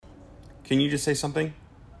Can you just say something?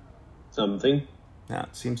 Something. Yeah,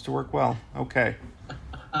 it seems to work well. Okay.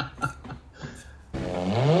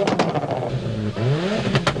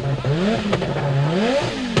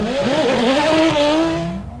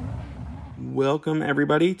 Welcome,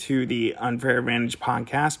 everybody, to the Unfair Advantage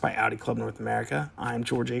podcast by Audi Club North America. I'm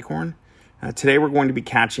George Acorn. Today we're going to be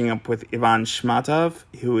catching up with Ivan Shmatov,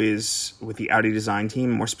 who is with the Audi design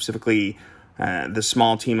team, more specifically the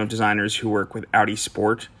small team of designers who work with Audi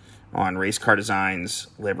Sport on race car designs,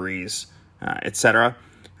 liveries, etc.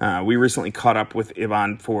 We recently caught up with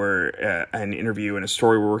Ivan for an interview and a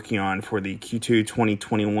story we're working on for the Q2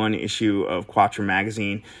 2021 issue of Quattro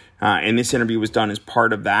magazine, and this interview was done as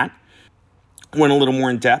part of that. Went a little more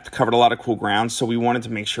in depth, covered a lot of cool ground, so we wanted to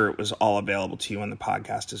make sure it was all available to you on the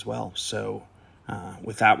podcast as well. So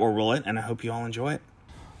with that, we'll roll it, and I hope you all enjoy it.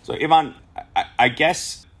 So Ivan, I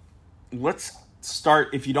guess let's start,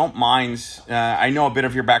 if you don't mind. I know a bit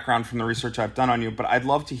of your background from the research I've done on you, but I'd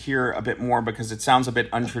love to hear a bit more because it sounds a bit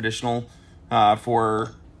untraditional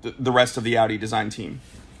for the rest of the Audi design team.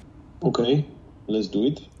 Okay, let's do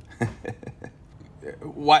it.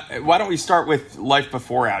 Why don't we start with life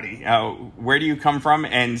before Audi? Where do you come from,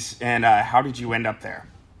 and how did you end up there?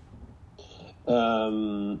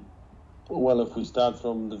 Well, if we start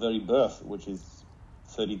from the very birth, which is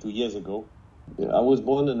 32 years ago, I was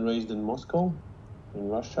born and raised in Moscow, in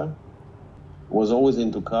Russia. Was always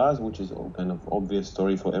into cars, which is a kind of obvious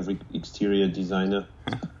story for every exterior designer.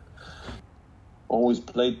 Always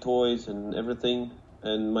played toys and everything.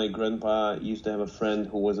 And my grandpa used to have a friend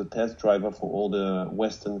who was a test driver for all the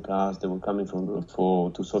Western cars that were coming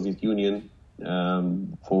to Soviet Union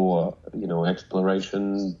for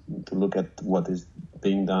exploration, to look at what is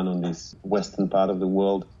being done on this Western part of the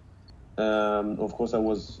world. Of course, I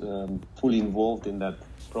was fully involved in that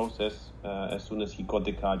process as soon as he got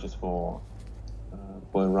the car just for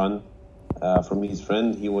a run from his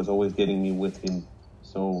friend. He was always getting me with him,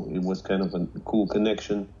 so it was kind of a cool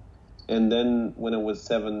connection. And then when I was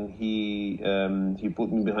 7, he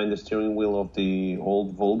put me behind the steering wheel of the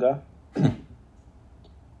old Volga.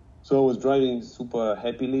 So I was driving super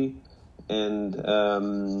happily, and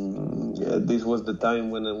this was the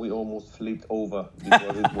time when we almost flipped over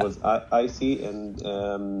because it was icy and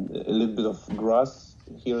a little bit of grass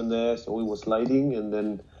here and there, so we were sliding, and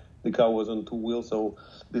then the car was on 2 wheels. So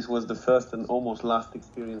this was the first and almost last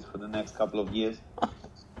experience for the next couple of years.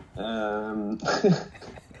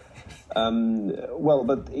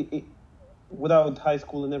 But without high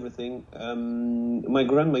school and everything, my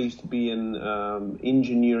grandma used to be an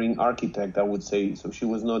engineering architect, I would say. So she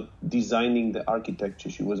was not designing the architecture.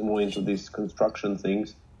 She was more into these construction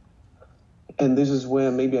things. And this is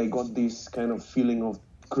where maybe I got this kind of feeling of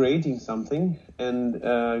creating something and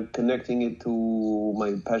connecting it to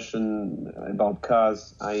my passion about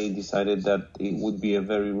cars. I decided that it would be a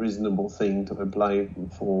very reasonable thing to apply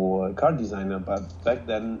for a car designer. But back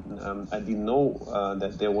then, I didn't know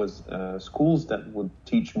that there was schools that would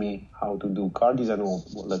teach me how to do car design, or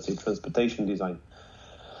let's say transportation design.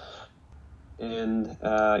 And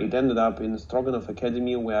it ended up in Stroganov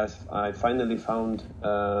Academy, where I finally found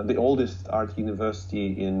the oldest art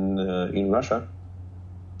university in Russia.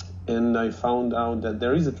 And I found out that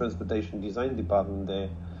there is a transportation design department there.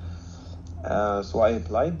 So I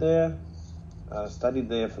applied there, studied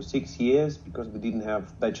there for 6 years because we didn't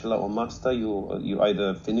have bachelor or master. You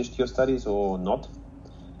either finished your studies or not.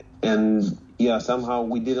 And somehow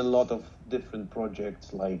we did a lot of different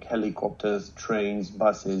projects like helicopters, trains,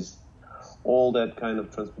 buses, all that kind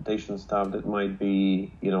of transportation stuff that might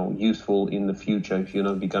be, useful in the future if you're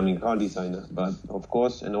not becoming a car designer. But of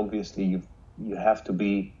course, and obviously, you have to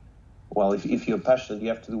be. Well, if you're passionate, you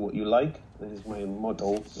have to do what you like. That is my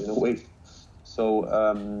motto, in a way. So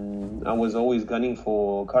I was always gunning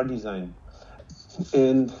for car design.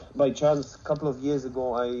 And by chance, a couple of years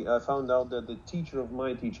ago, I found out that the teacher of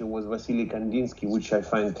my teacher was Vasily Kandinsky, which I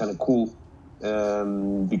find kind of cool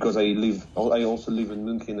because I also live in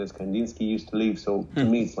München as Kandinsky used to live. So to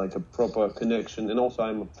me, it's like a proper connection. And also,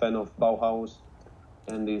 I'm a fan of Bauhaus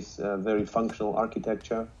and this very functional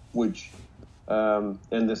architecture, which...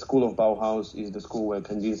 and the school of Bauhaus is the school where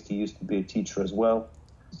Kandinsky used to be a teacher as well.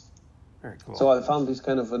 Very cool. So I found this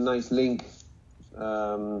kind of a nice link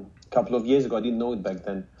a couple of years ago. I didn't know it back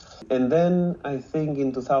then. And then I think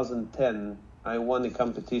in 2010, I won a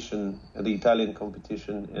competition, the Italian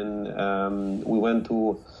competition, and we went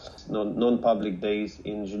to non-public days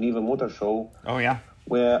in Geneva Motor Show. Oh, yeah.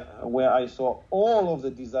 Where I saw all of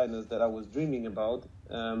the designers that I was dreaming about.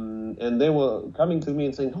 And they were coming to me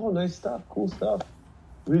and saying, "Oh, nice stuff, cool stuff."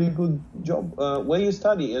 really good job. Where you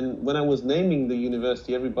study? And when I was naming the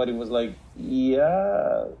university, everybody was like,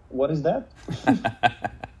 yeah, what is that?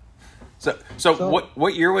 So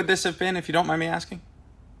what year would this have been, if you don't mind me asking?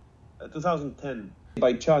 2010.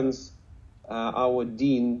 By chance, our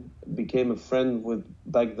dean became a friend with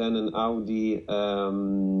back then an Audi.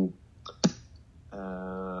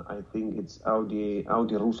 I think it's Audi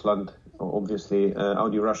Rusland, obviously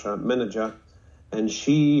Audi Russia manager, and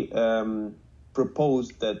she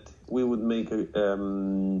proposed that we would make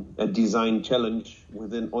a design challenge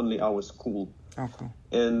within only our school. Oh, cool.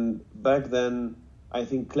 And back then, I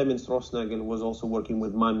think Clemens Rossnagel was also working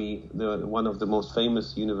with MAMI, one of the most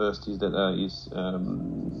famous universities that is,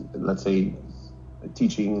 let's say,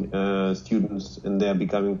 teaching students, and they're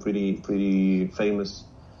becoming pretty famous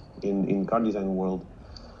in car design world.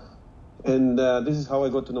 And this is how I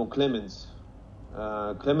got to know Clemens.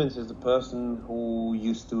 Clemens is the person who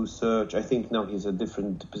used to search, I think now he's a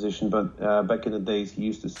different position, but back in the days he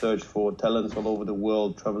used to search for talents all over the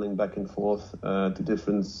world, traveling back and forth to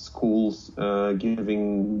different schools,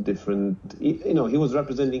 giving different, he was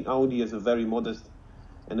representing Audi as a very modest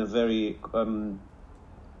and a very,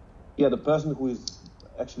 the person who is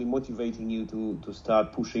actually motivating you to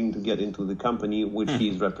start pushing to get into the company which he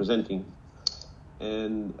is representing.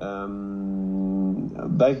 And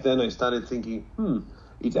back then I started thinking,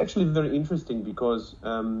 it's actually very interesting because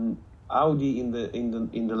Audi in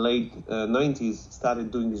the late 90s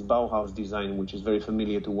started doing this Bauhaus design, which is very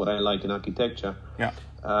familiar to what I like in architecture. Yeah.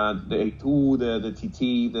 The A2, the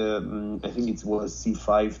TT, I think it was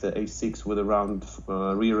C5, the A6 with a round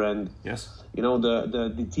rear end. Yes. The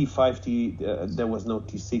T5, there was no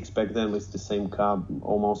T6 back then. It's the same car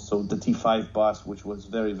almost. So the T5 bus, which was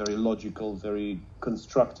very, very logical, very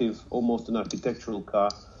constructive, almost an architectural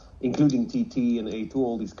car, including TT and A2,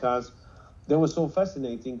 all these cars. They were so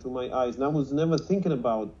fascinating to my eyes. And I was never thinking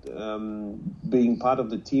about being part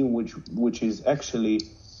of the team, which is actually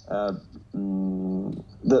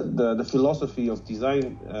the philosophy of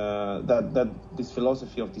design. That this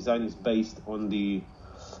philosophy of design is based on the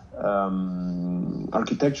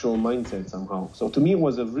architectural mindset somehow. So to me, it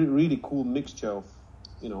was a really cool mixture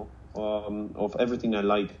of everything I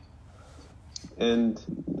like. And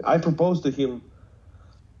I proposed to him,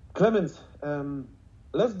 Clemens,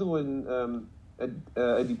 let's do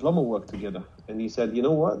a diploma work together. And he said, you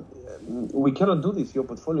know what, we cannot do this. Your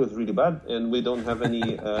portfolio is really bad, and we don't have any.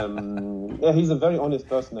 He's a very honest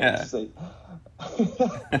person, I have to say.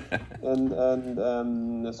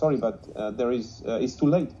 and sorry, but there is it's too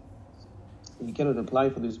late. You cannot apply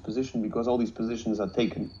for this position because all these positions are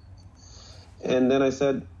taken. And then I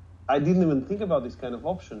said, I didn't even think about this kind of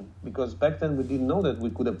option because back then we didn't know that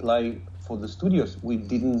we could apply for the studios. We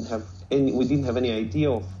didn't have any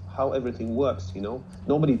idea of how everything works.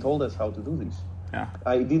 Nobody told us how to do this. Yeah.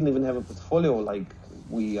 I didn't even have a portfolio like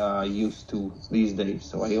we are used to these days.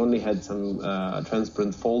 So I only had some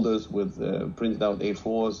transparent folders with printed out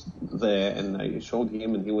A4s there, and I showed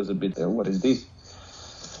him, and he was a bit, what is this?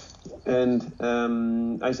 And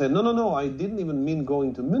I said, no, I didn't even mean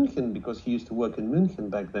going to München because he used to work in München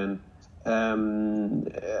back then.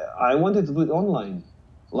 I wanted to do it online.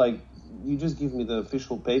 Like, you just give me the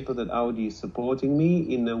official paper that Audi is supporting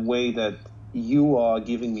me in a way that you are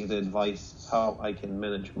giving me the advice how I can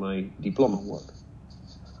manage my diploma work.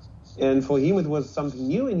 And for him, it was something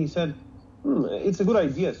new, and he said, it's a good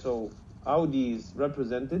idea. So Audi is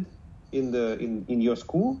represented in your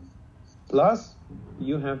school, plus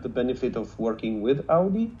you have the benefit of working with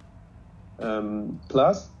Audi,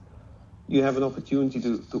 plus you have an opportunity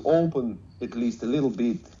to open at least a little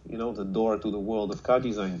bit, the door to the world of car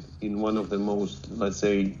design in one of the most, let's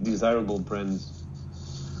say, desirable brands.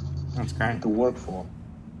 That's great. To work for.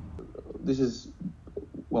 This is,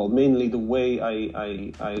 mainly the way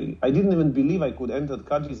I didn't even believe I could enter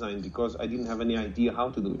car design because I didn't have any idea how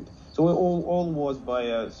to do it. So it all was by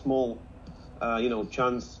a small,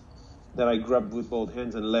 chance that I grabbed with both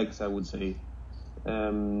hands and legs, I would say.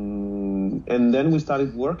 And then we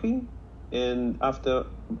started working. And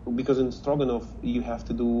because in Stroganov you have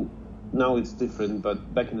to do, now it's different,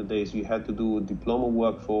 but back in the days you had to do diploma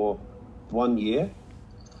work for 1 year,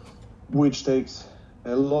 which takes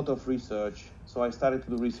a lot of research. So I started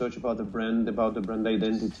to do research about the brand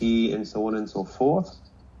identity, and so on and so forth.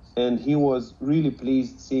 And he was really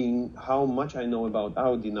pleased seeing how much I know about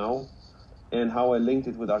Audi now and how I linked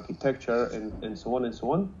it with architecture and so on and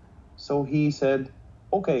so on. So he said,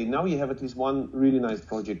 okay, now you have at least one really nice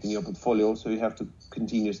project in your portfolio, so you have to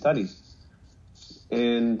continue studies.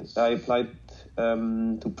 And I applied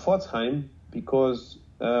to Pforzheim because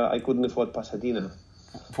I couldn't afford Pasadena.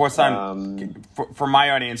 Pforzheim, for my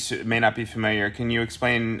audience who may not be familiar, can you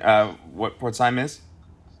explain what Pforzheim is?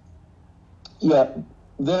 Yeah,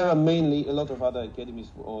 there are mainly a lot of other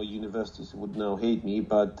academies or universities who would now hate me,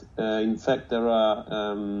 but in fact there are,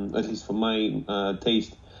 at least for my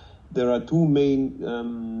taste, there are two main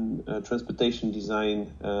transportation design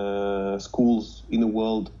schools in the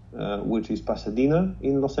world, which is Pasadena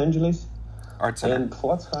in Los Angeles, and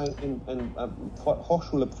Pforzheim, and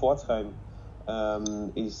Hochschule Pforzheim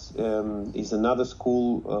is another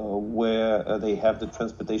school where they have the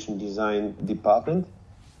transportation design department,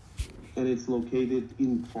 and it's located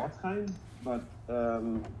in Pforzheim, but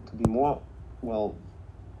to be more, well,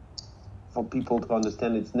 for people to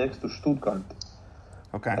understand, it's next to Stuttgart.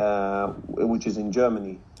 Okay. Which is in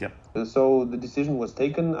Germany. Yep. So the decision was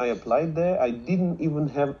taken. I applied there. I didn't even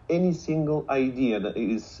have any single idea that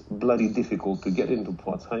it is bloody difficult to get into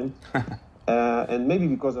Pforzheim. And maybe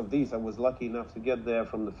because of this, I was lucky enough to get there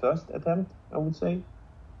from the first attempt, I would say.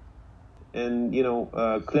 And,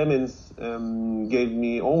 Clemens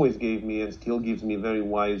always gave me, and still gives me very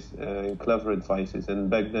wise and clever advices. And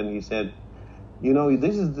back then he said,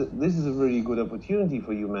 this is a very good opportunity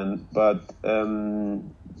for you, man. But,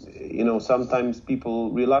 sometimes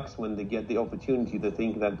people relax when they get the opportunity. They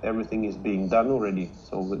think that everything is being done already,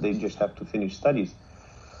 so they just have to finish studies.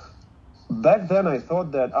 Back then, I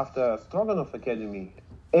thought that after Stroganov Academy,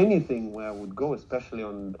 anything where I would go, especially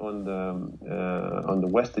on the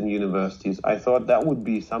Western universities, I thought that would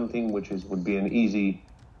be something which would be an easy,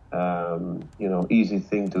 easy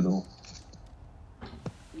thing to do.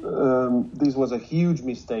 This was a huge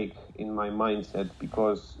mistake in my mindset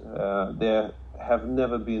because there has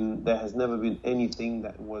never been anything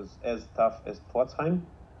that was as tough as Pforzheim.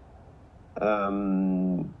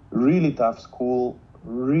 Really tough school,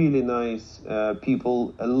 really nice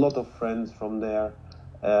people, a lot of friends from there,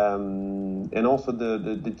 and also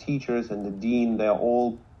the teachers and the dean. They are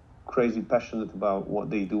all crazy passionate about what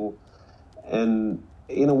they do, and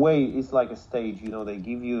in a way, it's like a stage. They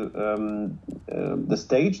give you the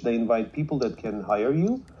stage. They invite people that can hire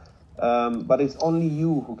you, but it's only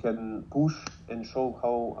you who can push and show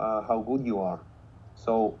how good you are.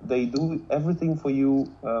 So they do everything for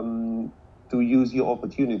you to use your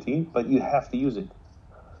opportunity, but you have to use it.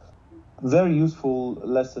 Very useful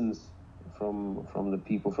lessons from the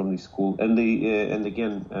people from this school, and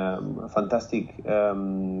again, fantastic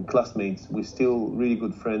classmates. We're still really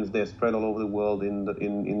good friends. They're spread all over the world in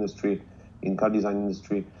industry, in car design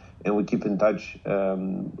industry, and we keep in touch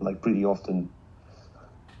pretty often.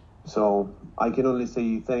 So I can only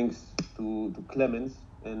say thanks to Clemens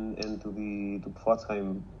and to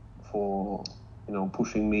Pforzheim for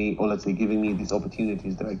pushing me, or let's say giving me these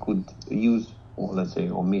opportunities that I could use, or let's say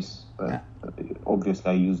or miss. But obviously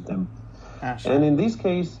I used them. Sure. And in this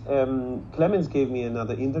case, Clemens gave me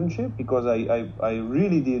another internship because I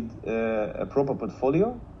really did a proper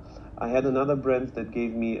portfolio. I had another brand that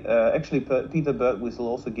gave me, actually Peter Birtwistle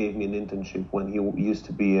also gave me an internship when he used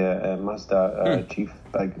to be a Mazda chief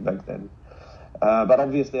back then. But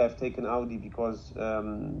obviously I've taken Audi because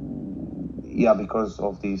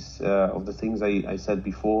of these of the things I said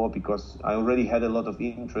before, because I already had a lot of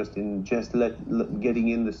interest in just getting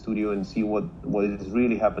in the studio and see what is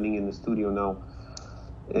really happening in the studio now.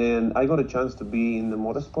 And I got a chance to be in the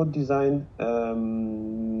motorsport design,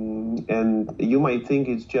 and you might think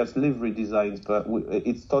it's just livery designs, but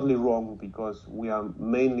it's totally wrong, because we are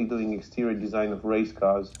mainly doing exterior design of race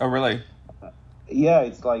cars. Oh, really? Yeah,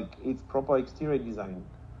 it's proper exterior design.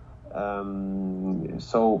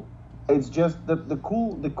 So it's just the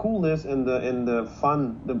coolness and the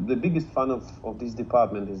fun. The biggest fun of this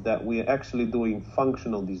department is that we are actually doing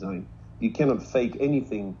functional design. You cannot fake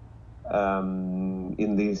anything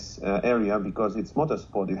in this area, because it's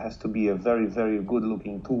motorsport. It has to be a very, very good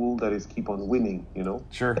looking tool that is keep on winning.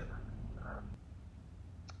 Sure.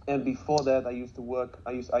 And before that, I used to work.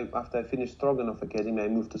 After I finished Stroganov Academy, I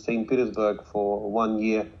moved to St. Petersburg for 1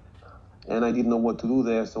 year, and I didn't know what to do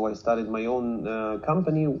there, so I started my own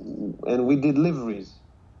company, and we did liveries.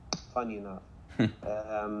 Funny enough,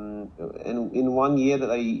 and in 1 year that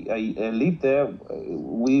I lived there,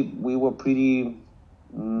 we were pretty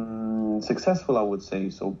successful, I would say.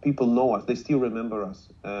 So people know us; they still remember us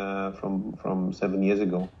from 7 years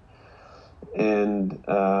ago, and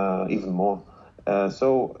even more. And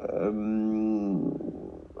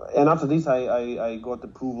after this, I got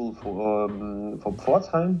approval for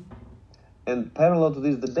Pforzheim. And parallel to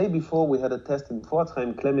this, the day before we had a test in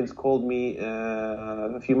Pforzheim, Clemens called me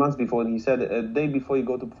a few months before, and he said, a day before you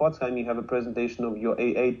go to Pforzheim, you have a presentation of your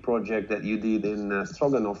A8 project that you did in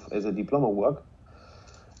Stroganov as a diploma work.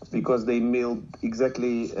 because they mailed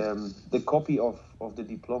exactly the copy of the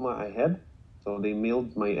diploma I had. So they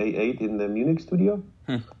mailed my A8 in the Munich studio.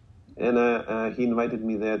 And he invited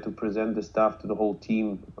me there to present the stuff to the whole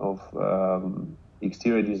team of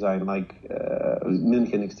exterior design, like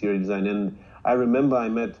München exterior design. And I remember I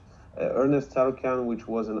met Ernest Sarukyan, which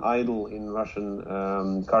was an idol in Russian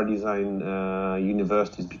car design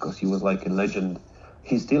universities, because he was like a legend.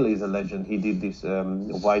 He still is a legend. He did this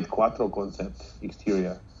white Quattro concept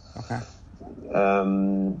exterior. Okay.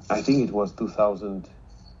 I think it was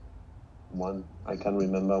 2001. I can't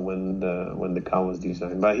remember when the car was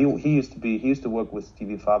designed. But he used to work with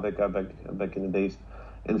Stevie Farbecker back in the days,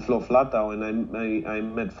 and Flo Flatau. And I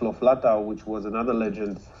met Flo Flatau, which was another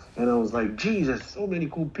legend. And I was like, Jesus, so many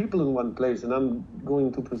cool people in one place, and I'm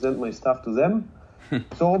going to present my stuff to them.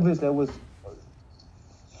 So obviously I was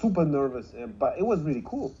super nervous, but it was really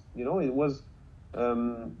cool. It was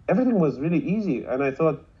everything was really easy, and I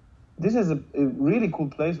thought this is a really cool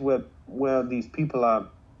place where these people are,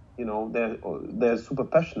 they're super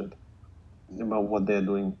passionate about what they're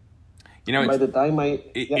doing. By the time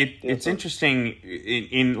it's interesting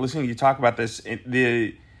in listening to you talk about this.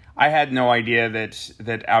 I had no idea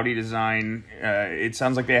that Audi Design. It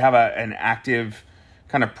sounds like they have an active,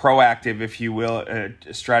 kind of proactive, if you will,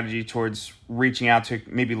 strategy towards reaching out to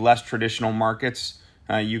maybe less traditional markets.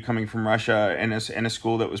 You coming from Russia and in a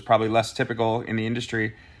school that was probably less typical in the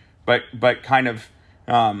industry, but kind of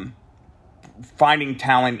finding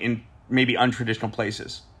talent in maybe untraditional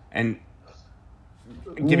places and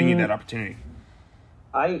giving you that opportunity.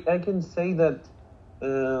 I can say that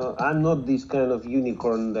I'm not this kind of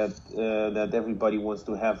unicorn that everybody wants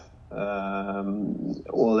to have.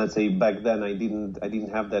 Or let's say back then I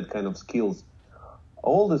didn't have that kind of skills.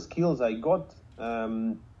 All the skills I got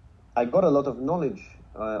a lot of knowledge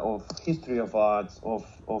of history of arts, of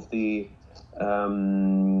the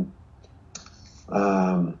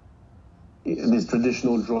these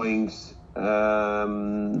traditional drawings,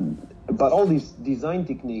 but all these design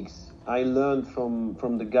techniques I learned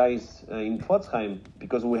from the guys in Pforzheim,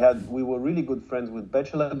 because we were really good friends with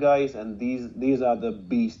bachelor guys, and these are the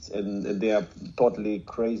beasts, and they are totally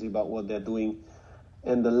crazy about what they're doing.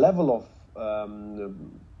 And the level of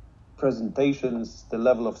presentations, the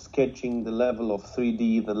level of sketching, the level of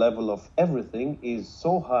 3D, the level of everything is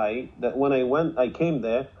so high that when I came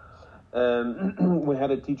there, we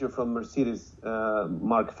had a teacher from Mercedes,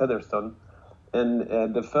 Mark Featherstone.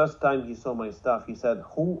 And the first time he saw my stuff, he said,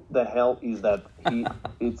 "Who the hell is that?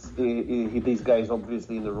 This guy is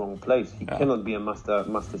obviously in the wrong place. He cannot be a master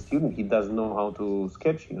student. He doesn't know how to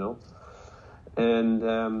sketch, And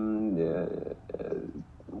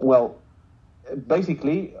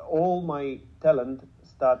basically, all my talent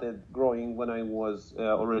started growing when I was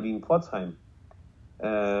already in Pforzheim.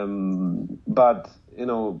 But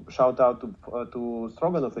shout out to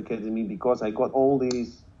Stroganov Academy, because I got all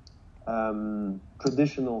these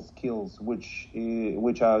traditional skills,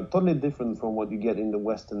 which are totally different from what you get in the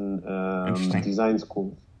Western design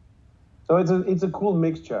schools. So it's a cool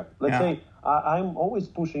mixture. Let's say I'm always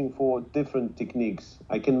pushing for different techniques.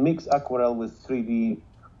 I can mix aquarelle with 3D,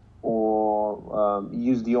 or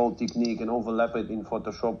use the old technique and overlap it in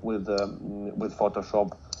Photoshop with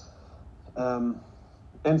Photoshop,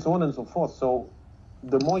 and so on and so forth. So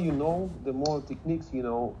the more you know, the more techniques you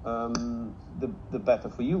know, the better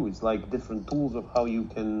for you. It's like different tools of how you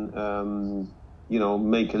can,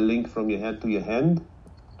 make a link from your head to your hand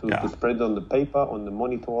to spread it on the paper, on the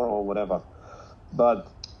monitor, or whatever.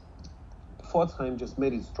 But Pforzheim just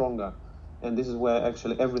made it stronger. And this is where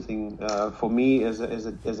actually everything for me as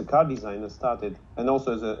a car designer started, and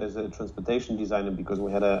also as a transportation designer, because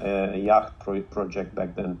we had a yacht project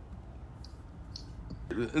back then.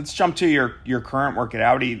 Let's jump to your current work at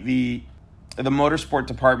Audi, the motorsport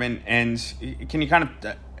department, and can you kind of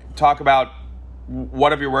talk about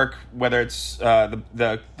what of your work, whether it's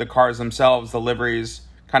the cars themselves, the liveries,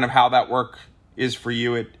 kind of how that work is for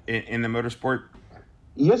you in the motorsport?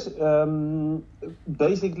 Yes,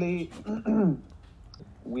 basically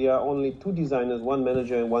we are only two designers, one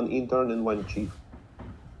manager and one intern and one chief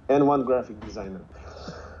and one graphic designer.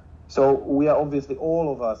 So we are obviously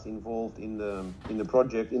all of us involved in the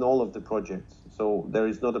project, in all of the projects. So there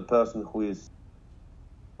is not a person who is,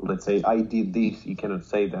 let's say, I did this. You cannot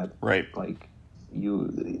say that. Right. Like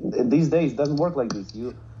these days it doesn't work like this.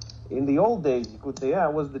 In the old days you could say, I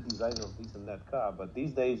was the designer of this and that car. But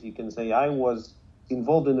these days you can say I was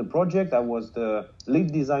involved in the project. I was the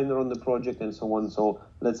lead designer on the project, and so on. So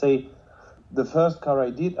let's say the first car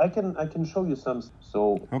I did, I can show you some.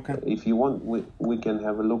 So okay. If you want, we can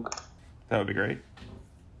have a look. That would be great.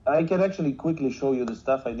 I can actually quickly show you the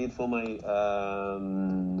stuff I did for my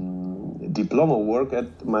diploma work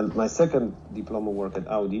at my second diploma work at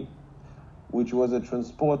Audi, which was a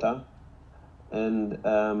transporter and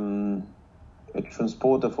a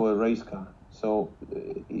transporter for a race car. So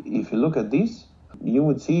if you look at this, you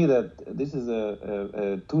would see that this is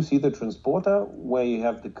a two-seater transporter where you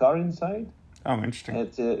have the car inside. Oh, interesting.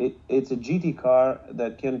 It's a GT car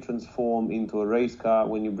that can transform into a race car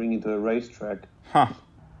when you bring it to a racetrack. Huh.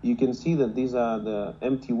 You can see that these are the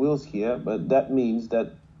empty wheels here, but that means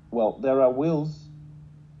that, well, there are wheels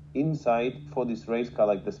inside for this race car,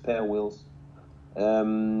 like the spare wheels.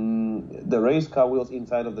 The race car wheels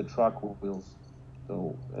inside of the truck wheels.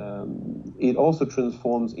 So it also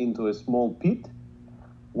transforms into a small pit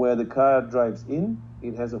where the car drives in.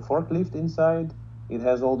 It has a forklift inside. It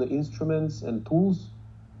has all the instruments and tools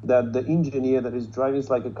that the engineer that is driving is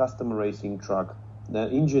like a custom racing truck. The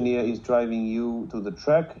engineer is driving you to the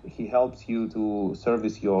track. He helps you to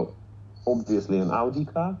service your, obviously, an Audi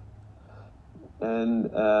car.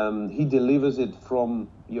 And he delivers it from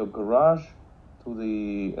your garage to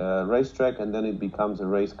the racetrack, and then it becomes a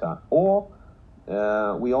race car. Or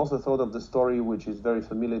we also thought of the story, which is very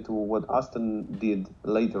familiar to what Aston did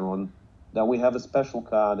later on, that we have a special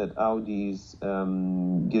car that Audi is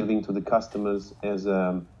giving to the customers as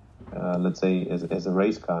a, let's say, as a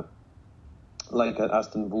race car, like an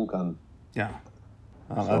Aston Vulcan. Yeah.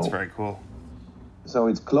 Oh, that's very cool. So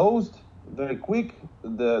it's closed, very quick.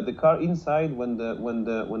 The car inside, when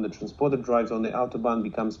the transporter drives on the autobahn,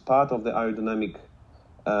 becomes part of the aerodynamic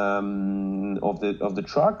of the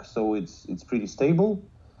truck. So it's pretty stable.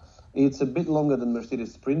 It's a bit longer than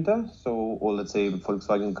Mercedes Sprinter, or let's say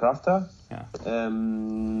Volkswagen Crafter. Yeah.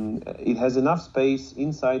 It has enough space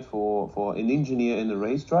inside for an engineer and a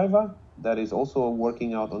race driver that is also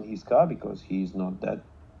working out on his car, because he's not that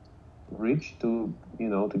rich to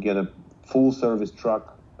get a full service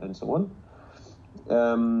truck and so on.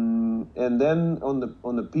 And then on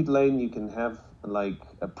the pit lane you can have like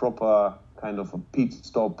a proper kind of a pit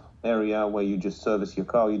stop area where you just service your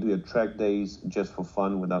car. You do your track days just for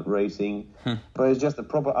fun without racing. But it's just a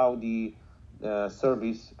proper Audi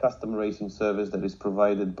service, custom racing service that is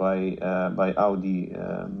provided by Audi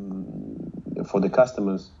for the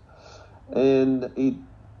customers. And the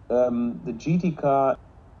GT car,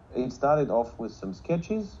 it started off with some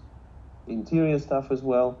sketches, interior stuff as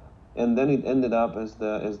well, and then it ended up as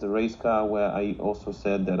the race car, where I also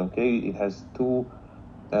said that it has two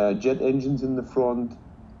jet engines in the front.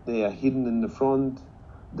 They are hidden in the front.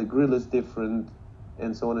 The grille is different,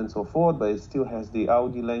 and so on and so forth. But it still has the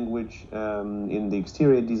Audi language in the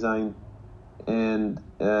exterior design. And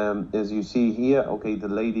as you see here, the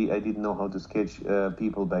lady, I didn't know how to sketch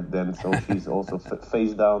people back then, so she's also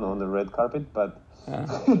face down on the red carpet. But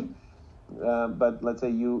but let's say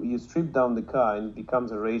you strip down the car and it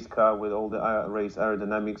becomes a race car with all the race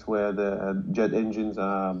aerodynamics, where the jet engines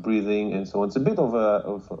are breathing and so on. It's a bit of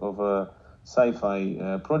a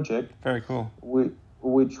sci-fi project. Very cool.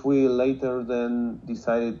 Which we later then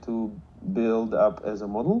decided to build up as a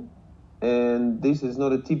model. And this is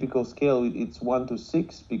not a typical scale. It's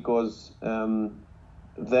 1:6, because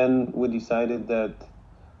then we decided that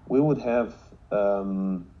we would have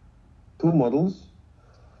two models.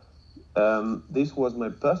 This was my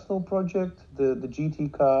personal project, the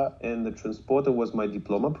GT car, and the transporter was my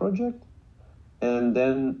diploma project. And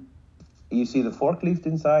then you see the forklift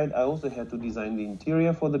inside. I also had to design the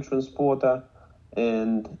interior for the transporter.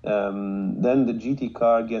 And then the GT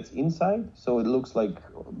car gets inside, so it looks like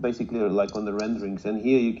basically like on the renderings. And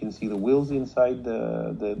here you can see the wheels inside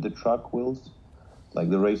the truck wheels, like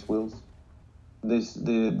the race wheels.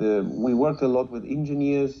 We worked a lot with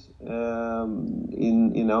engineers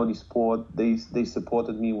in Audi Sport. They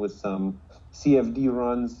supported me with some CFD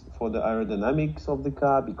runs for the aerodynamics of the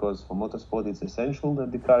car, because for motorsport it's essential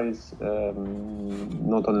that the car is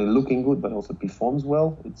not only looking good but also performs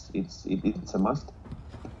well. It's a must.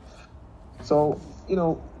 So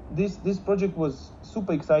this project was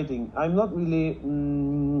super exciting. I'm not really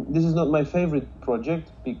this is not my favorite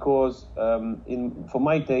project, because for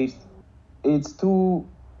my taste it's too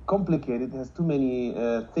complicated. It has too many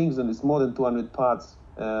things, and it's more than 200 parts.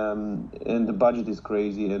 And the budget is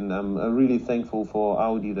crazy, and I'm really thankful for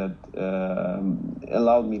Audi that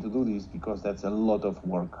allowed me to do this, because that's a lot of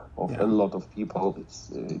work of a lot of people.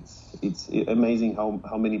 It's amazing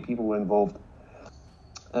how many people were involved.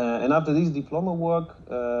 And after this diploma work,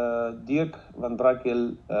 Dirk van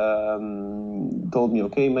Brakel told me,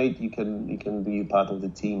 "Okay, mate, you can be part of the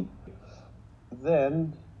team."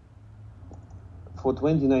 Then for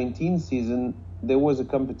 2019 season, there was a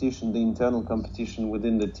competition, the internal competition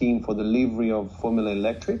within the team for the livery of Formula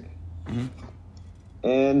Electric. Mm-hmm.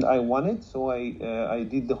 And I won it, so I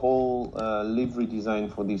did the whole livery design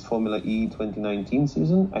for this Formula E 2019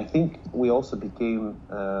 season. I think we also became,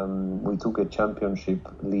 we took a championship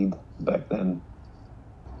lead back then.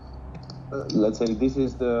 Let's say this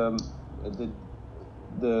is the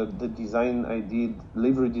design I did,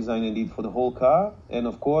 livery design I did for the whole car. And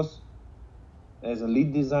of course, as a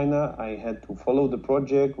lead designer, I had to follow the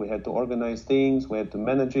project, we had to organize things, we had to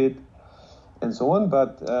manage it, and so on.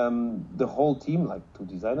 But the whole team, like 2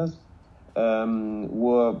 designers,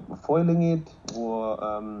 were foiling it,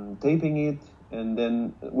 were taping it, and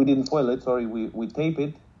then we didn't foil it, sorry, we tape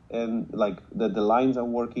it, and like the lines are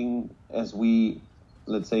working as we,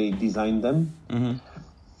 let's say, designed them. Mm-hmm.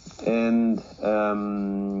 And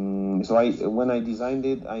so when I designed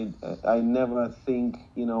it, I never think,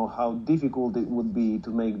 how difficult it would be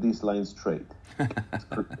to make this line straight.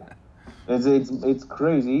 It's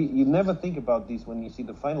crazy. You never think about this when you see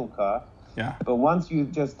the final car. Yeah. But once you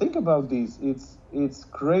just think about this, it's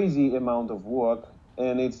crazy amount of work,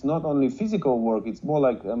 and it's not only physical work. It's more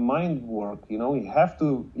like a mind work. You have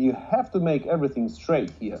to make everything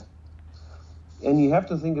straight here, and you have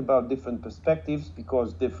to think about different perspectives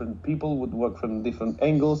because different people would work from different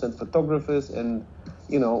angles and photographers, and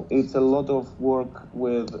it's a lot of work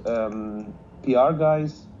with PR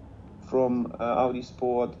guys from Audi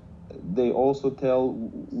Sport. They also tell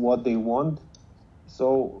what they want,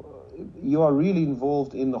 so you are really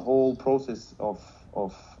involved in the whole process of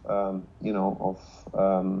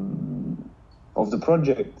the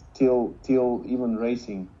project till even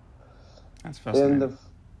racing. That's fascinating.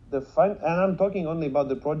 And I'm talking only about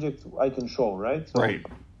the project I can show, right? Right.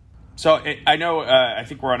 So I know. I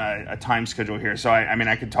think we're on a time schedule here, so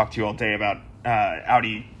I could talk to you all day about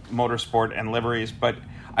Audi Motorsport and liveries, but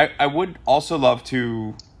I would also love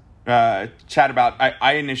to chat about.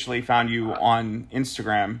 I initially found you on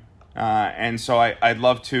Instagram, and so I'd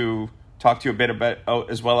love to talk to you a bit about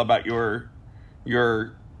as well about your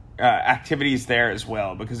activities there as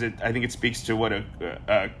well, because I think it speaks to what a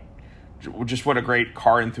great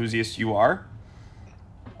car enthusiast you are.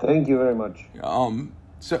 Thank you very much.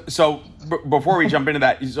 So before we jump into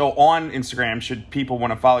that, so on Instagram, should people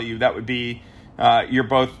want to follow you, that would be you're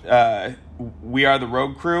both. We Are the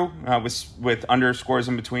Road Crew with underscores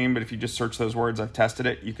in between, but if you just search those words, I've tested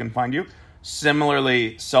it, you can find you.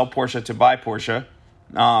 Similarly, Sell Porsche to Buy Porsche.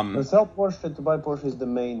 Sell Porsche to Buy Porsche is the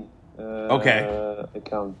main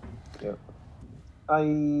account. Yeah. I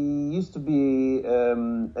used to be,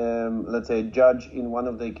 let's say, a judge in one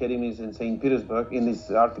of the academies in St. Petersburg, in this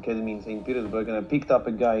art academy in St. Petersburg, and I picked up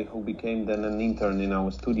a guy who became then an intern in our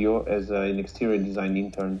studio as an exterior design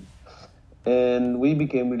intern. And we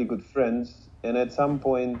became really good friends. And at some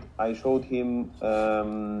point, I showed him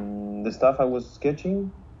the stuff I was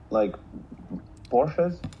sketching, like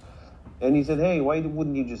Porsches. And he said, "Hey, why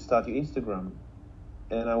wouldn't you just start your Instagram?"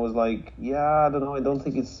 And I was like, "Yeah, I don't know. I don't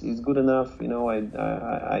think it's good enough. I know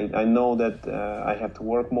that I have to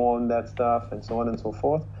work more on that stuff and so on and so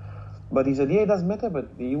forth." But he said, "Yeah, it doesn't matter. But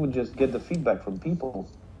you would just get the feedback from people."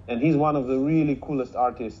 And he's one of the really coolest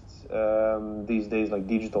artists these days, like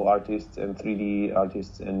digital artists and 3D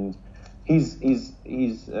artists, and he's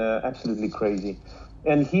absolutely crazy.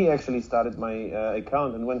 And he actually started my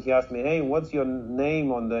account. And when he asked me, "Hey, what's your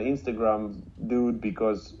name on the Instagram, dude?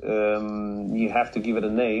 Because you have to give it a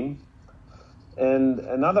name." And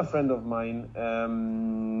another friend of mine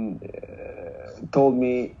told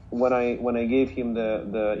me when I gave him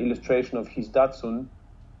the illustration of his Datsun,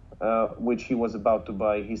 which he was about to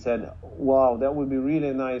buy, he said, "Wow, that would be really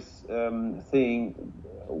a nice thing."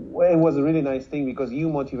 It was a really nice thing because you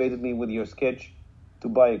motivated me with your sketch to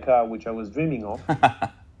buy a car which I was dreaming of.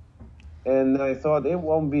 And I thought it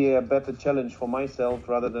won't be a better challenge for myself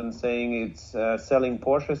rather than saying it's selling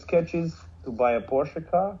Porsche sketches to buy a Porsche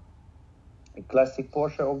car, a classic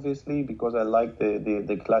Porsche, obviously, because I like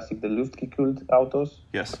the classic, the Luftgekühlt autos.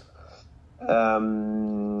 Yes.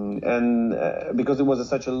 And because it was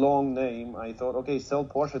such a long name, I thought, okay, Sell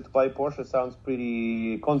Porsche to Buy Porsche sounds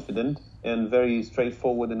pretty confident and very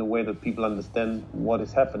straightforward in a way that people understand what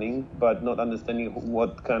is happening, but not understanding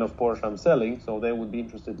what kind of Porsche I'm selling, so they would be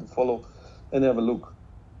interested to follow and have a look.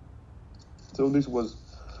 So this was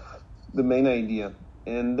the main idea.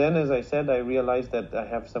 And then, as I said, I realized that I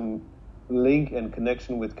have some link and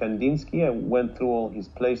connection with Kandinsky. I went through all his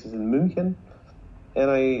places in München. And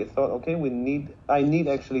I thought, okay, I need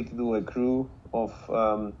actually to do a crew of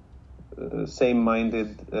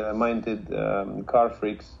same-minded car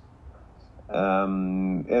freaks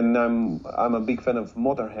And I'm a big fan of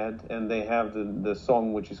Motorhead, and they have the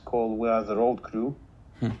song which is called "We Are the Road Crew,"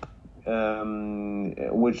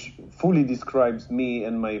 which fully describes me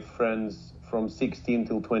and my friends from 16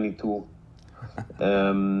 till 22,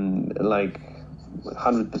 like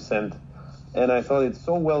 100%. And I thought it's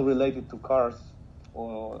so well related to cars,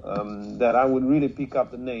 that I would really pick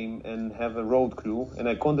up the name and have a road crew. And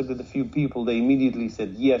I contacted a few people. They immediately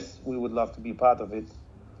said, yes, we would love to be part of it.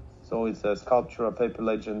 So it's a sculpture, a paper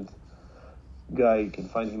legend guy. You can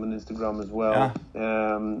find him on Instagram as well.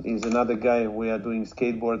 Yeah. He's another guy. We are doing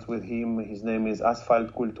skateboards with him. His name is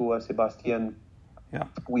Asphalt Kultur, Sebastian. Yeah.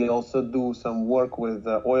 We also do some work with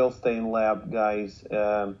the Oil Stain Lab guys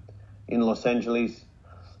in Los Angeles.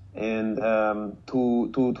 And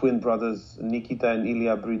two twin brothers, Nikita and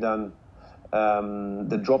Ilya Bridan,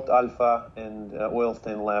 the Dropped Alpha and Oil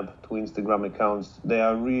Stain Lab, two Instagram accounts. They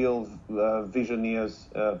are real visioneers.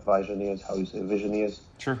 How you say visioneers?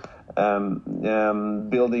 Sure.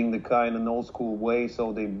 Building the car in an old school way.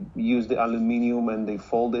 So they use the aluminium and they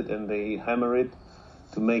fold it and they hammer it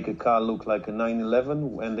to make a car look like a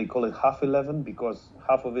 911. And they call it half 11 because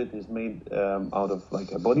half of it is made out of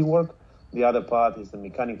like a bodywork. The other part is a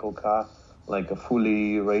mechanical car, like a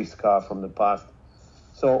fully raced car from the past.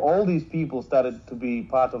 So all these people started to be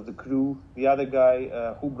part of the crew. The other guy,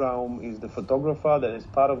 Hubraum, is the photographer that is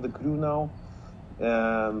part of the crew now.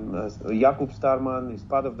 Jakub Starman is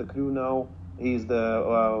part of the crew now. He's the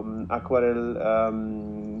aquarelle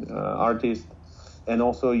artist and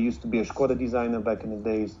also used to be a Skoda designer back in the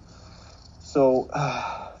days. So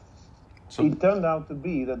it turned out to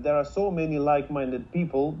be that there are so many like-minded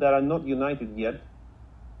people that are not united yet.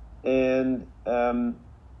 And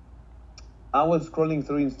I was scrolling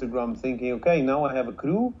through Instagram thinking, okay, now I have a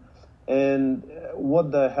crew, and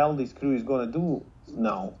what the hell this crew is going to do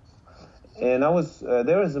now? And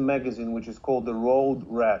there is a magazine which is called The Road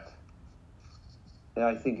Rat.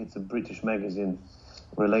 I think it's a British magazine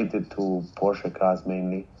related to Porsche cars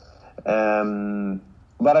mainly.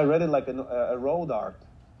 But I read it like a road art.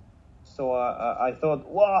 So I thought,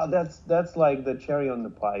 wow, that's like the cherry on the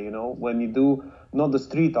pie, you know, when you do not the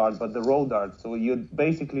street art, but the road art. So you're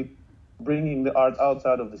basically bringing the art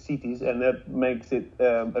outside of the cities, and that makes it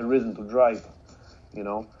a reason to drive, you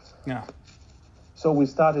know. Yeah. So we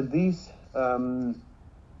started this.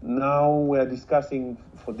 Now we're discussing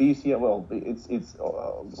for this year. Well,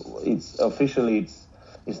 it's officially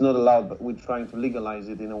it's not allowed, but we're trying to legalize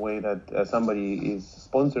it in a way that somebody is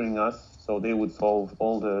sponsoring us, so they would solve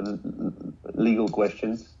all the legal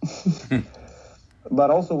questions.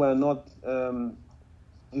 But also we're not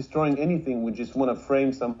destroying anything. We just want to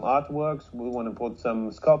frame some artworks. We want to put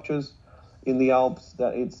some sculptures in the Alps.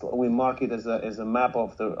 We mark it as a map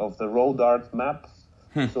of the road art map.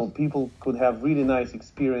 So people could have really nice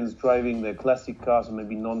experience driving their classic cars or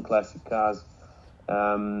maybe non-classic cars.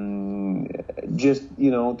 Just,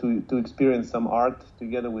 you know, to experience some art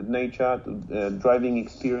together with nature, driving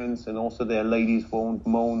experience, and also their ladies won't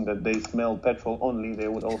moan that they smell petrol only. They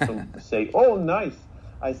would also say, oh, nice,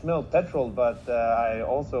 I smell petrol, but I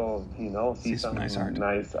also, you know, see some nice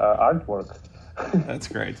artwork. That's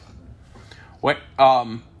great. What?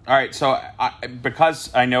 All right, so because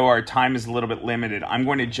I know our time is a little bit limited, I'm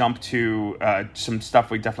going to jump to some stuff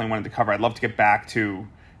we definitely wanted to cover. I'd love to get back to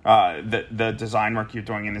the design work you're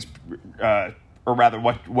doing in this, or rather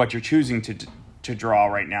what you're choosing to draw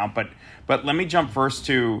right now. But let me jump first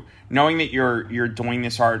to knowing that you're doing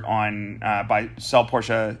this art on Sell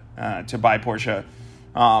Porsche to Buy Porsche.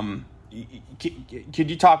 Could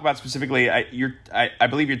you talk about specifically? I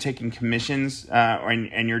believe you're taking commissions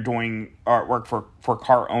and you're doing artwork for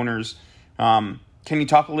car owners. Can you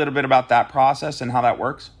talk a little bit about that process and how that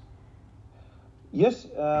works? Yes,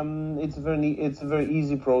 it's a very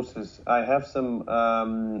easy process. I have some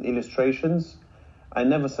illustrations. I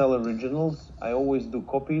never sell originals. I always do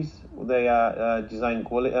copies. They are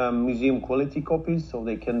museum quality copies, so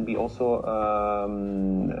they can be also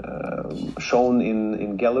shown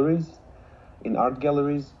in galleries, in art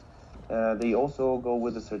galleries. They also go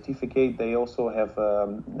with a certificate. They also have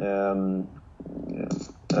the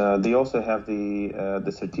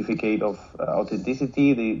certificate of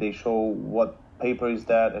authenticity. They show what paper is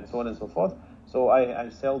that, and so on and so forth. So I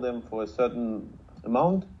sell them for a certain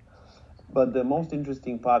amount. But the most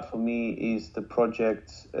interesting part for me is the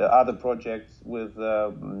projects, other projects with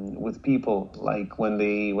people, like when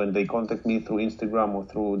they contact me through Instagram or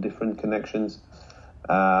through different connections,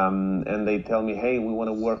 and they tell me, hey, we want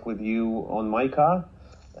to work with you on my car.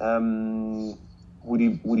 Would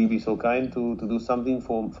you be so kind to do something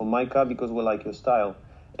for my car because we like your style?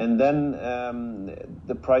 And then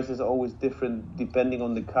the price is always different depending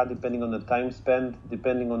on the car, depending on the time spent,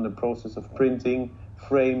 depending on the process of printing,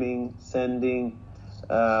 framing, sanding.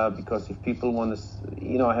 Because if people want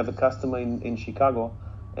to, I have a customer in Chicago,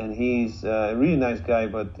 and he's a really nice guy,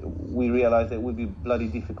 but we realized it would be bloody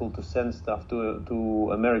difficult to send stuff to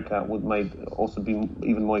America. Might also be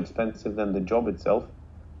even more expensive than the job itself.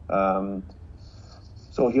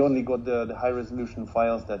 So he only got the high resolution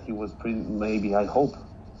files that he was maybe I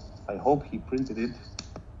hope he printed it.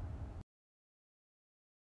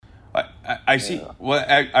 I see. Yeah. Well,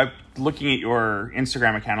 I'm looking at your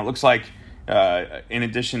Instagram account. It looks like in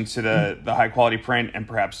addition to the high quality print and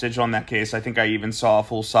perhaps digital in that case, I think I even saw a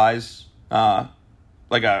full size,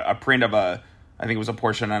 like a print of I think it was a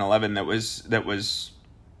Porsche 911 that was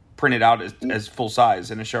printed out as full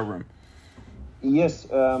size in a showroom. Yes,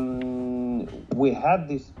 we had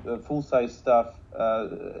this full size stuff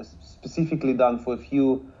specifically done for a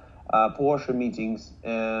few Porsche meetings.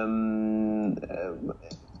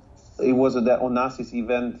 It was the Onassis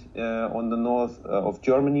event on the north of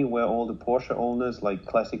Germany, where all the Porsche owners, like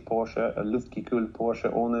classic Porsche, Luftgekühlt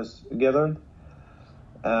Porsche owners, gathered.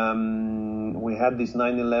 We had this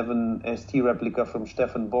 911 ST replica from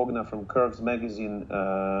Stefan Bogner from Curves magazine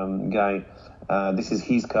guy. This is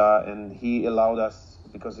his car, and he allowed us,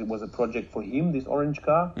 because it was a project for him, this orange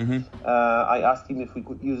car. Mm-hmm. I asked him if we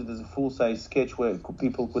could use it as a full-size sketch where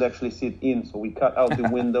people could actually sit in. So we cut out the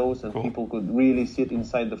windows, and cool. People could really sit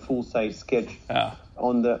inside the full-size sketch. Yeah.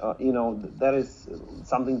 On the, that is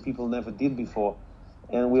something people never did before.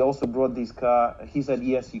 And we also brought this car. He said,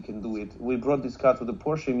 yes, you can do it. We brought this car to the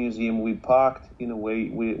Porsche Museum. We parked, in a way,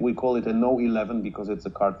 we call it a No 11 because it's a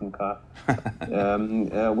carton car.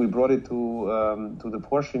 We brought it to the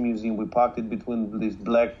Porsche Museum. We parked it between these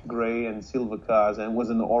black, gray, and silver cars. And it was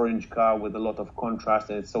an orange car with a lot of contrast.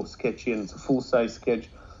 And it's so sketchy, and it's a full-size sketch.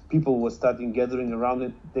 People were starting gathering around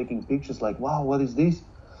it, taking pictures like, wow, what is this?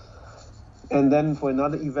 And then for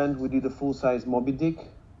another event, we did a full-size Moby Dick.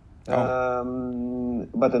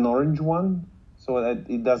 But an orange one, so that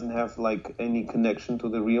it doesn't have like any connection to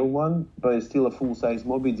the real one, but it's still a full-size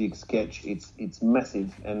Moby Dick sketch. It's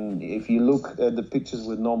massive, and if you look at the pictures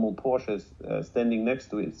with normal Porsches standing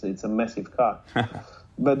next to it, it's a massive car.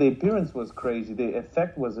 But the appearance was crazy. The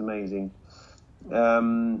effect was amazing.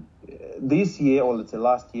 This year, or let's say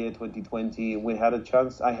last year, 2020, I had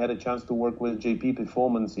a chance to work with JP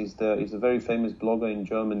Performance. He's a very famous blogger in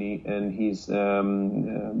Germany, and he's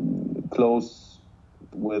close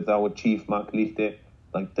with our chief, Mark Lichte,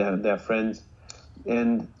 like they're friends.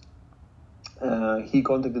 And he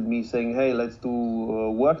contacted me saying, hey, let's do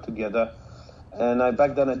work together. And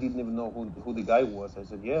back then I didn't even know who the guy was. I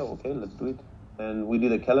said, yeah, okay, let's do it. And we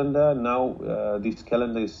did a calendar. Now this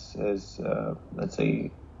calendar is let's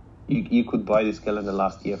say, you could buy this calendar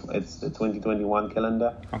last year. It's the 2021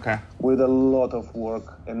 calendar. Okay. With a lot of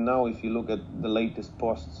work. And now if you look at the latest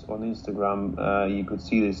posts on Instagram, you could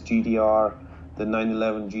see this GTR, the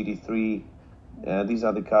 911 GT3. These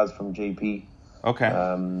are the cars from JP. Okay.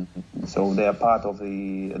 So they are part of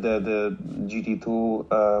the GT2,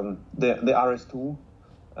 the RS2.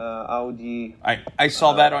 Audi. I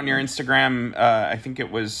saw that on your Instagram. I think it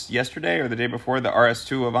was yesterday or the day before, the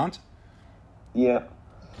RS2 Avant. Yeah,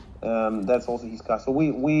 that's also his car. So we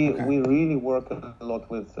really work a lot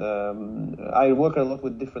with. I work a lot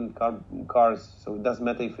with different cars, so it doesn't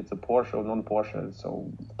matter if it's a Porsche or non-Porsche. So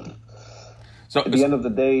at the end of the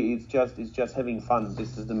day, it's just having fun.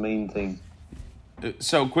 This is the main thing.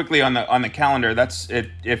 So quickly on the calendar, that's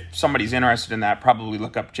it. If somebody's interested in that, probably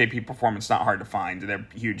look up JP Performance. Not hard to find. They're a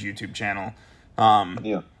huge YouTube channel.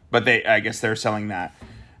 Yeah. But I guess they're selling that.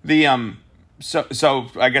 So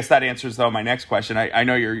I guess that answers though my next question. I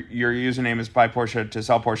know your username is Buy Porsche to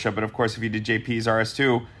Sell Porsche, but of course if you did JP's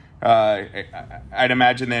RS2, I'd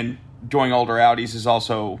imagine then doing older Audis is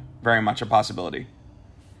also very much a possibility.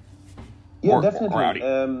 Yeah, definitely.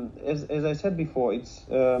 As I said before, it's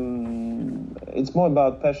more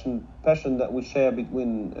about passion that we share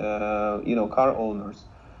between car owners.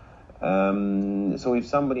 So if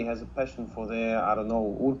somebody has a passion for their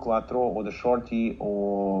Ur-Quattro or the Shorty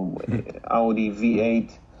or Audi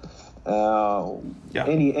V8,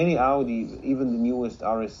 any Audi, even the newest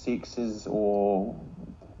RS6s or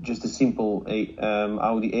just a simple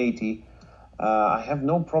Audi 80, I have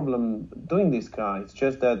no problem doing this car. It's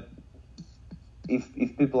just that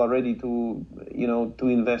if people are ready to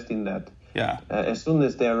invest in that, as soon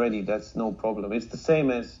as they're ready, that's no problem. It's the same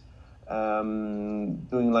as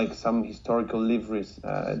doing like some historical liveries.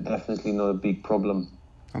 Definitely not a big problem.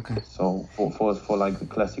 Okay. So for like the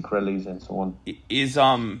classic rallies and so on.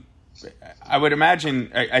 I would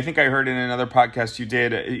imagine, I think I heard in another podcast you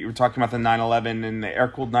did, you were talking about the 911, and the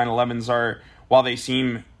air-cooled 911s are, while they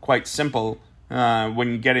seem quite simple,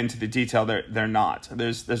 when you get into the detail, they're not.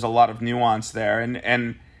 There's a lot of nuance there,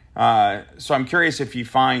 and so I'm curious if you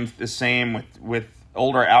find the same with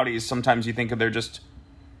older Audis. Sometimes you think they're just,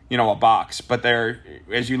 a box, but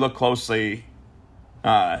as you look closely,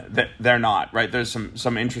 they're not, right? There's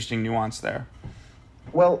some interesting nuance there.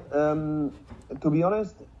 Well, to be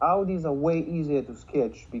honest, Audis are way easier to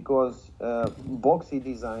sketch because boxy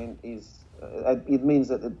design it means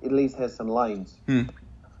that it at least has some lines.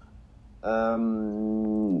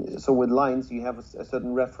 So with lines, you have a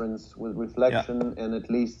certain reference with reflection and at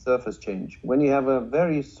least surface change. When you have a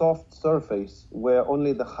very soft surface where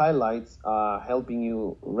only the highlights are helping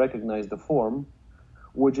you recognize the form,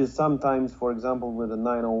 which is sometimes, for example, with the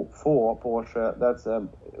 904 Porsche, that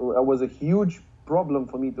was a huge problem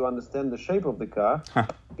for me to understand the shape of the car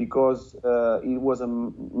because it was a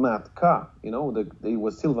matte car, it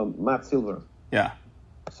was matte silver. Yeah.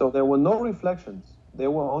 So there were no reflections. There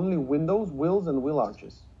were only windows, wheels, and wheel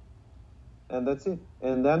arches. And that's it.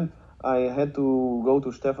 And then I had to go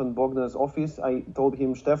to Stefan Bogner's office. I told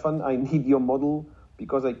him, Stefan, I need your model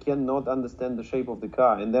because I cannot understand the shape of the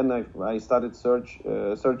car. And then I started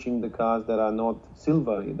searching the cars that are not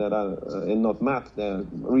silver, that are and not matte. They're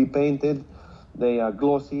repainted, they are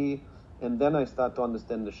glossy, and then I start to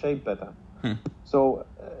understand the shape better. So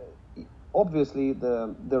obviously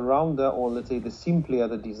the rounder, or let's say the simpler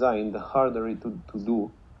the design, the harder it to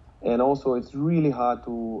do. And also it's really hard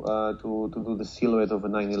to do the silhouette of a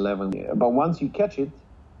 911. But once you catch it,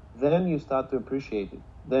 then you start to appreciate it.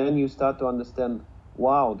 Then you start to understand,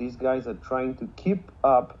 wow, these guys are trying to keep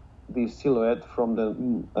up the silhouette from the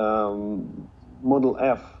Model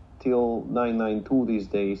F till 992 these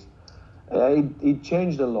days. It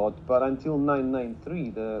changed a lot, but until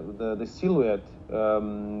 993, the silhouette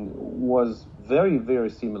was very, very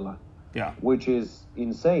similar. Yeah. Which is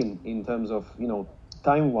insane in terms of,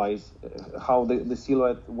 time-wise, how the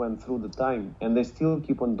silhouette went through the time. And they still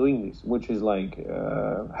keep on doing this, which is like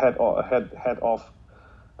head off,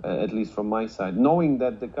 at least from my side. Knowing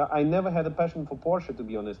that the car, I never had a passion for Porsche, to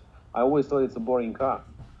be honest. I always thought it's a boring car.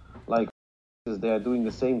 Like, they are doing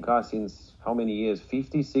the same car since how many years?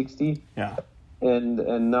 50, 60? Yeah. And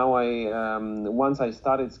now once I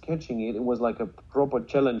started sketching it, it was like a proper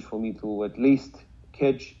challenge for me to at least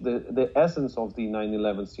catch the essence of the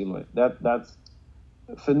 911 silhouette. That's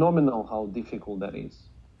phenomenal how difficult that is.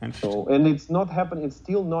 So, and it's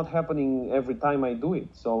still not happening every time I do it.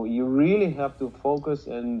 So you really have to focus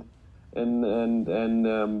and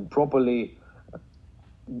properly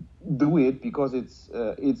do it because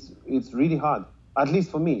it's really hard. At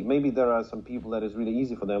least for me. Maybe there are some people that is really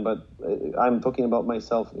easy for them, but I'm talking about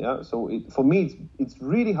myself. Yeah. So for me, it's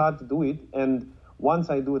really hard to do it, and once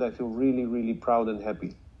I do it, I feel really, really proud and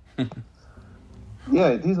happy. Yeah,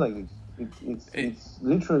 it is like this. It's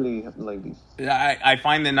literally like this. I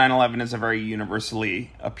find the 911 is a very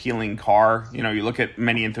universally appealing car. You look at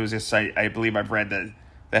many enthusiasts. I believe I've read that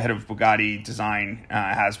the head of Bugatti design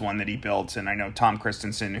has one that he built, and I know Tom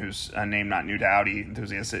Christensen, who's a name not new to Audi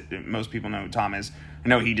enthusiasts. Most people know who Tom is. I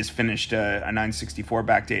know he just finished a 964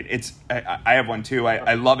 backdate. I have one too.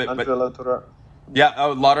 I love it. But yeah,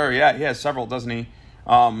 Lauder. Yeah, he has several, doesn't he?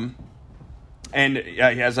 And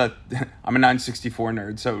yeah, he has I'm a 964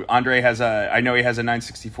 nerd. So Andre I know he has a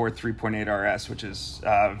 964 3.8 RS, which is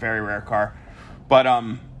a very rare car. But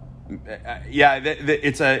yeah,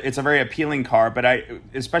 it's a very appealing car. But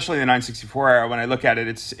especially the 964 era, when I look at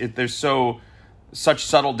it, there's such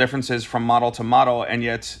subtle differences from model to model, and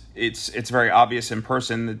yet it's very obvious in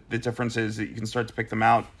person the differences that you can start to pick them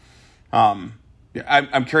out.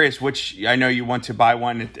 I'm curious I know you want to buy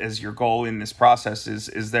one as your goal in this process.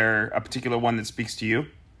 Is there a particular one that speaks to you?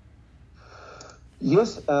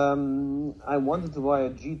 Yes, I wanted to buy a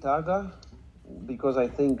G Targa because I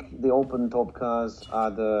think the open top cars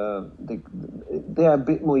are they are a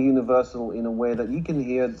bit more universal in a way that you can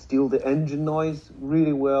hear still the engine noise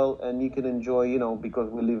really well, and you can enjoy, because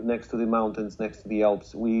we live next to the mountains, next to the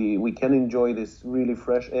Alps, we can enjoy this really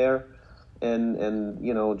fresh air. And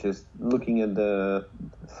just looking at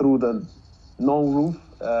through the no roof,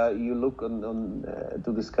 you look on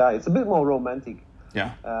to the sky. It's a bit more romantic,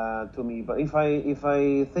 to me. But if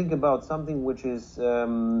I think about something which is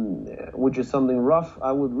something rough,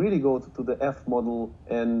 I would really go to the F model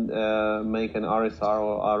and make an RSR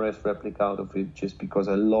or RS replica out of it, just because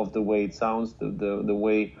I love the way it sounds, the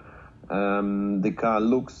way the car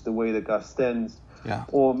looks, the way the car stands. Yeah.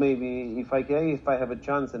 Or maybe if I have a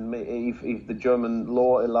chance, and if the German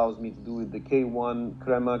law allows me to do it, the K1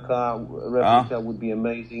 Kremer car replica would be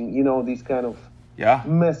amazing. You know, these kind of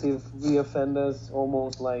massive rear fenders,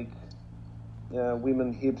 almost like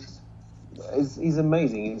women hips, is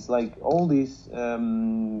amazing. It's like all these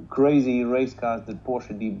crazy race cars that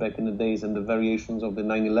Porsche did back in the days, and the variations of the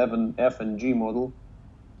 911 F and G model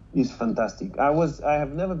is fantastic. I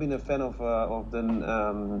have never been a fan of the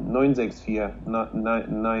 964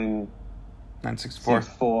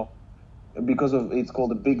 964 because of it's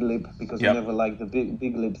called a big lip, because I never liked the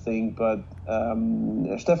big lip thing. But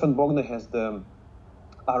Stefan Bogner has the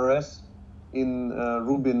RS in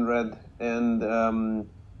Rubin red, and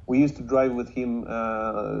we used to drive with him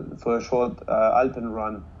for a short Alpen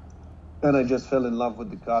run. And I just fell in love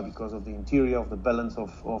with the car because of the interior, of the balance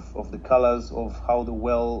of the colors, of how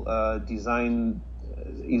the design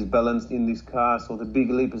is balanced in this car. So the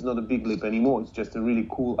big lip is not a big lip anymore. It's just a really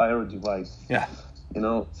cool aero device. Yeah. You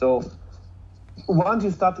know, so once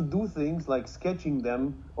you start to do things like sketching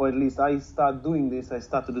them, or at least I start doing this, I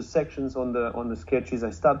start to do sections on the sketches.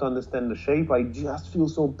 I start to understand the shape. I just feel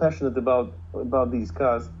so passionate about these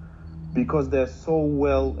cars because they're so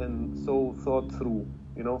well and so thought through.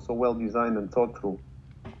 You know, so well designed and thought through.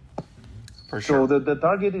 For sure. So the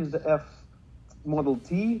target is the F Model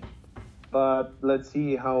T, but let's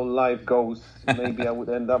see how life goes. Maybe I would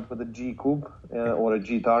end up with a G Coupe or a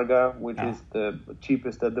G Targa, which is the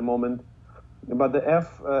cheapest at the moment. But the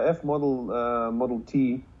F Model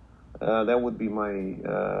T, that would be my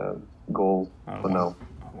goal for now.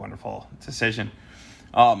 Wonderful decision.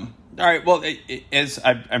 All right. Well, as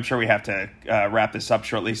I'm sure we have to wrap this up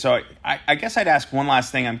shortly. So I guess I'd ask one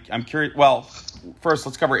last thing. I'm curious. Well, first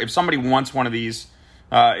let's cover if somebody wants one of these,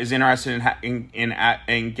 is interested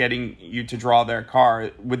in getting you to draw their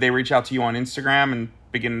car. Would they reach out to you on Instagram and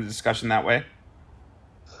begin the discussion that way?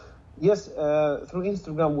 Yes, through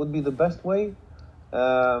Instagram would be the best way.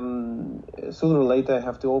 Sooner or later, I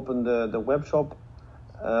have to open the web shop.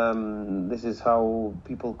 This is how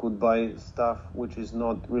people could buy stuff which is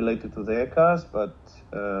not related to their cars, but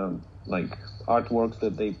like artworks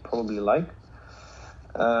that they probably like.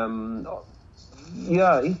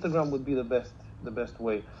 Instagram would be the best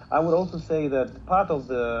way. I would also say that part of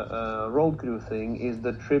the road crew thing is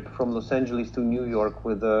the trip from Los Angeles to New York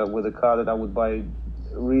with a car that I would buy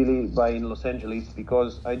in Los Angeles,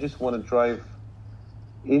 because I just want to drive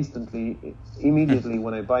immediately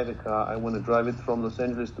when I buy the car. I want to drive it from Los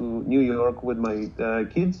Angeles to New York with my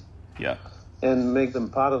kids, and make them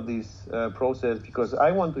part of this process, because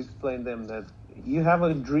I want to explain them that you have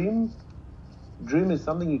a dream is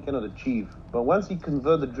something you cannot achieve, but once you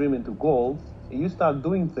convert the dream into gold, you start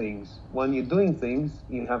doing things. When you're doing things,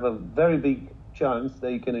 you have a very big chance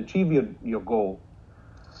that you can achieve your goal.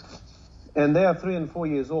 And they are 3 and 4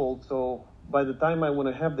 years old, so by the time I want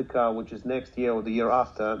to have the car, which is next year or the year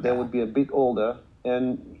after, they would be a bit older,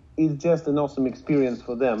 and it's just an awesome experience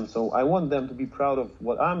for them. So I want them to be proud of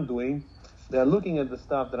what I'm doing. They're looking at the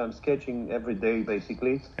stuff that I'm sketching every day,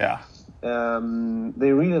 basically. Yeah.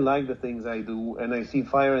 They really like the things I do, and I see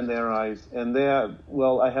fire in their eyes. And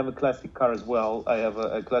I have a classic car as well. I have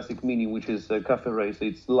a classic Mini, which is a cafe race.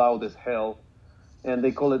 It's loud as hell, and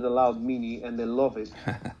they call it a loud Mini, and they love it.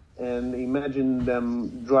 And imagine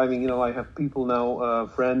them driving, I have people now,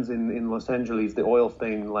 friends in Los Angeles, the oil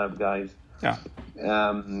stain lab guys. Yeah.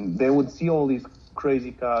 They would see all these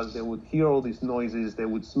crazy cars, they would hear all these noises, they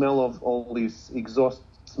would smell of all these exhaust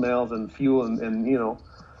smells and fuel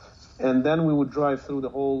and then we would drive through the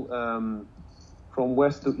whole, from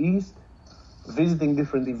west to east, visiting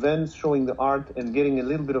different events, showing the art and getting a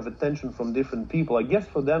little bit of attention from different people. I guess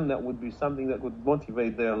for them that would be something that would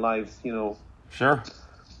motivate their lives, Sure.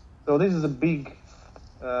 So this is a big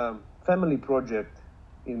family project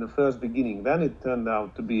in the first beginning. Then it turned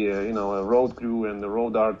out to be a road crew and the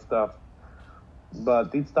road art stuff.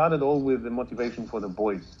 But it started all with the motivation for the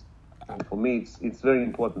boys. And for me, it's very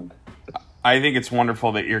important. I think it's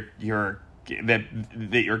wonderful that you're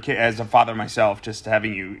kid, as a father myself, just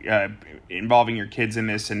having you involving your kids in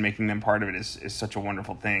this and making them part of it is such a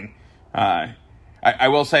wonderful thing. I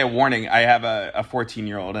will say a warning. I have a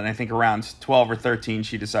 14-year-old, and I think around 12 or 13,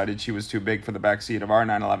 she decided she was too big for the backseat of our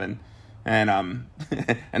 911, and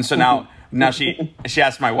and so now she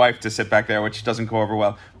asked my wife to sit back there, which doesn't go over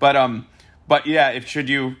well. But yeah, should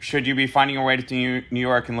you be finding your way to New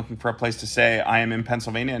York and looking for a place to stay, I am in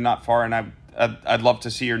Pennsylvania, and not far, and I'd love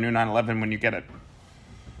to see your new 911 when you get it.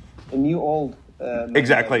 A new old.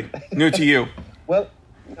 Exactly, new to you. Well,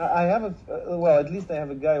 I have well, at least I have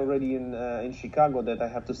a guy already in Chicago that I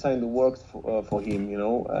have to sign the works for him. You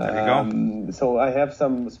know, there you go. So I have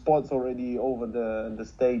some spots already over the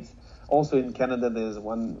states. Also in Canada, there's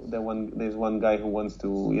one guy who wants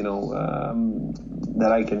to, you know,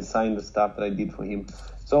 that I can sign the stuff that I did for him.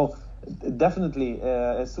 So definitely,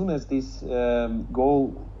 as soon as this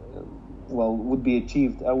goal, would be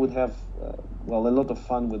achieved, I would have. A lot of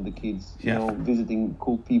fun with the kids, you know, visiting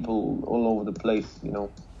cool people all over the place. You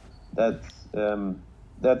know, that's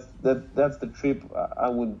the trip I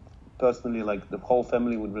would personally, like, the whole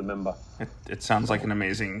family would remember. It sounds like an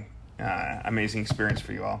amazing experience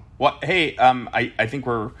for you all. Well, hey, I think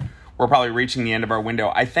we're probably reaching the end of our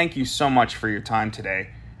window. I thank you so much for your time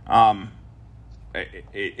today.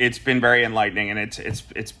 It's been very enlightening, and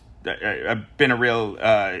it's been a real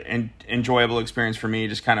enjoyable experience for me,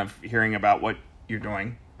 just kind of hearing about what you're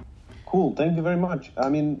doing. Cool. Thank you very much. I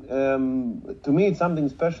mean, to me, it's something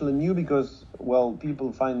special and new because,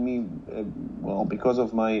 people find me, because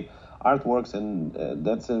of my artworks, and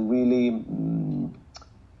that's a really,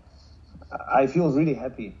 I feel really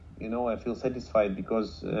happy. You know, I feel satisfied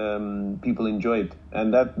because people enjoy it,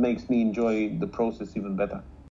 and that makes me enjoy the process even better.